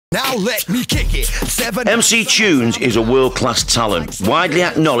Now let me kick it. MC Tunes is a world-class talent, widely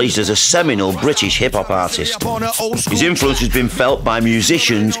acknowledged as a seminal British hip-hop artist. His influence has been felt by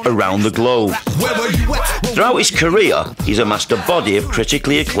musicians around the globe. Throughout his career, he's amassed a body of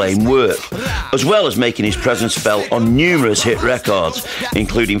critically acclaimed work, as well as making his presence felt on numerous hit records,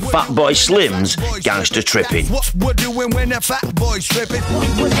 including Fatboy Slim's Gangsta Trippin'. What we're doing when that fat boy's tripping.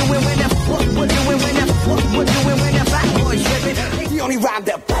 The only rhyme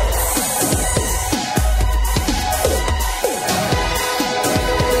that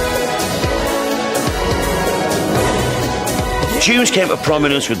Tunes came to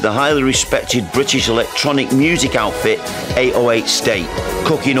prominence with the highly respected British electronic music outfit 808 State,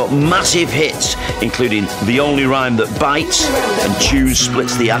 cooking up massive hits including The Only Rhyme That Bites and Tunes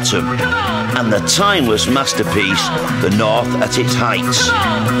Splits the Atom, and the timeless masterpiece The North at Its Heights.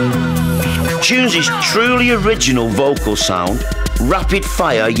 Tunes' truly original vocal sound, rapid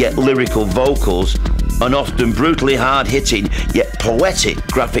fire yet lyrical vocals, and often brutally hard-hitting yet poetic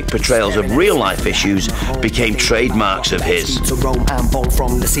graphic portrayals of real-life issues became trademarks of his. To roam, I'm born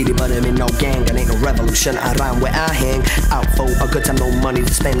from the city, but I'm in no gang, and ain't no revolution around where I hang. Out for a good time, no money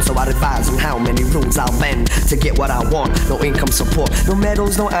to spend, so I advise on how many rules I'll bend to get what I want. No income support, no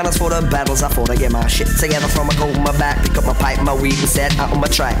medals, no honors for the battles I fought. I get my shit together from a coat in my back, pick up my pipe, my weed, and set out on my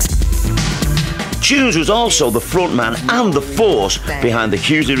tracks. Tunes was also the frontman and the force behind the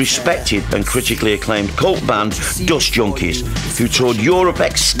hugely respected and critically acclaimed cult band Dust Junkies, who toured Europe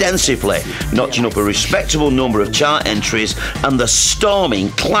extensively, notching up a respectable number of chart entries and the storming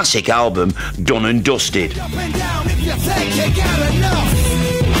classic album Done and Dusted.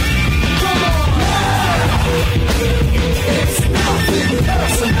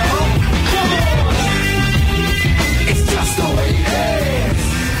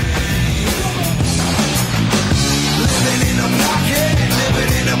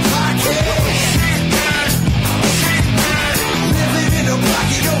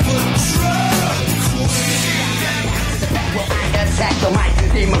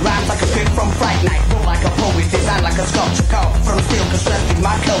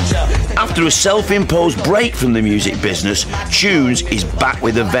 After a self-imposed break from the music business, Tunes is back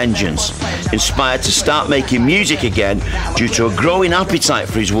with a vengeance. Inspired to start making music again due to a growing appetite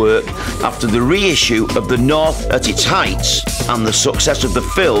for his work after the reissue of The North at Its Heights and the success of the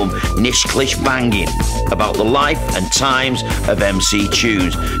film Nish Clish Bangin', about the life and times of MC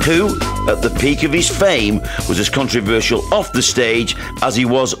Tunes, who, at the peak of his fame, was as controversial off the stage as he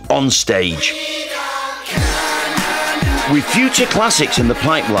was on stage. With future classics in the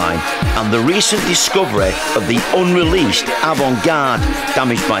pipeline and the recent discovery of the unreleased avant-garde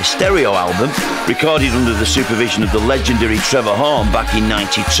Damaged by Stereo album, recorded under the supervision of the legendary Trevor Horn back in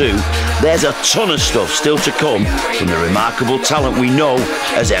 '92, there's a ton of stuff still to come from the remarkable talent we know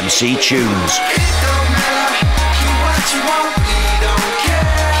as MC Tunes.